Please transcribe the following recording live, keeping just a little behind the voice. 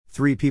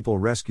3 people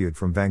rescued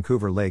from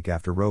Vancouver Lake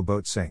after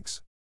rowboat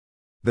sinks.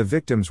 The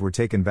victims were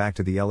taken back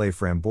to the LA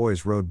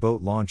Framboise Road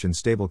boat launch in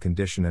stable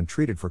condition and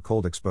treated for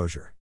cold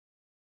exposure.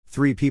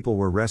 3 people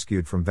were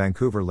rescued from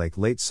Vancouver Lake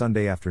late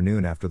Sunday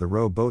afternoon after the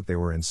rowboat they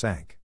were in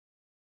sank.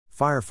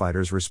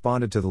 Firefighters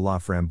responded to the La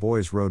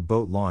Framboise Road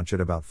boat launch at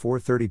about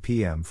 4:30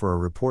 p.m. for a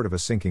report of a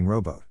sinking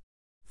rowboat.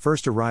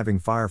 First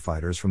arriving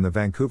firefighters from the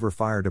Vancouver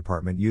Fire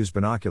Department used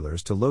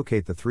binoculars to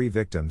locate the 3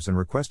 victims and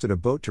requested a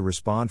boat to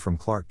respond from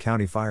Clark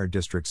County Fire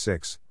District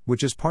 6,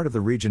 which is part of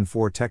the Region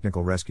 4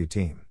 Technical Rescue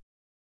Team.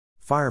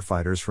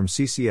 Firefighters from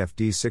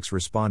CCFD 6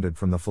 responded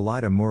from the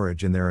Philida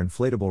Moorage in their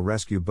inflatable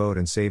rescue boat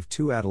and saved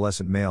 2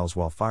 adolescent males,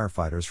 while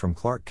firefighters from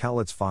Clark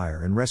Cowlitz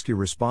Fire and Rescue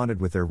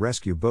responded with their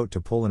rescue boat to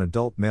pull an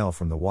adult male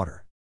from the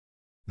water.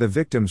 The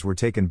victims were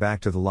taken back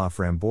to the La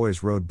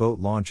Framboise Road boat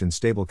launch in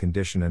stable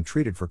condition and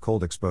treated for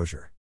cold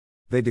exposure.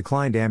 They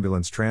declined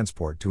ambulance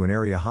transport to an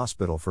area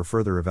hospital for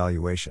further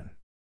evaluation.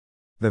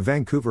 The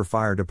Vancouver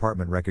Fire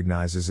Department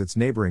recognizes its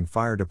neighboring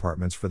fire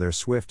departments for their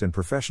swift and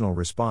professional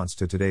response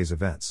to today's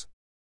events.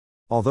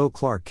 Although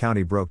Clark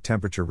County broke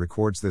temperature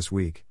records this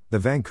week, the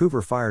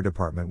Vancouver Fire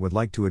Department would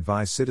like to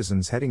advise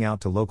citizens heading out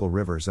to local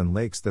rivers and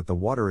lakes that the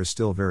water is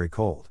still very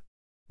cold.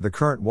 The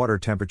current water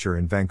temperature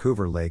in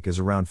Vancouver Lake is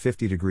around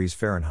 50 degrees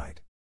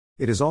Fahrenheit.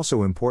 It is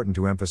also important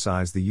to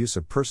emphasize the use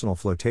of personal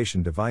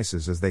flotation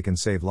devices as they can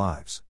save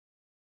lives.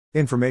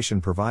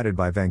 Information provided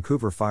by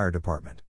Vancouver Fire Department.